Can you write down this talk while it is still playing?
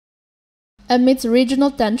Amidst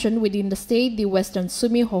regional tension within the state, the Western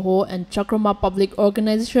Sumi Hoho and Chakroma Public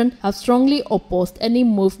Organization have strongly opposed any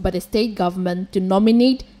move by the state government to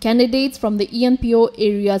nominate candidates from the ENPO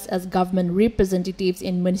areas as government representatives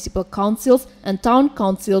in municipal councils and town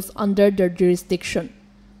councils under their jurisdiction.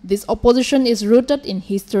 This opposition is rooted in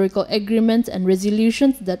historical agreements and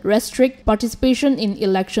resolutions that restrict participation in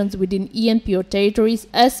elections within ENPO territories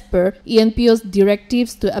as per ENPO's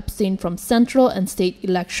directives to abstain from central and state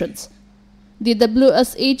elections. The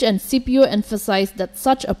WSH and CPO emphasized that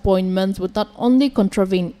such appointments would not only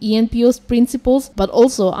contravene ENPO's principles but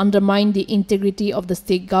also undermine the integrity of the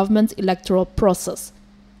state government's electoral process.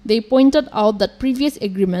 They pointed out that previous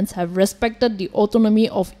agreements have respected the autonomy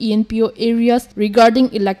of ENPO areas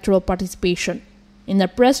regarding electoral participation. In a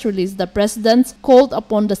press release, the presidents called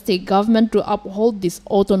upon the state government to uphold this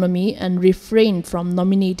autonomy and refrain from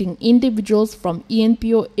nominating individuals from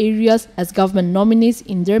ENPO areas as government nominees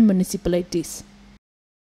in their municipalities.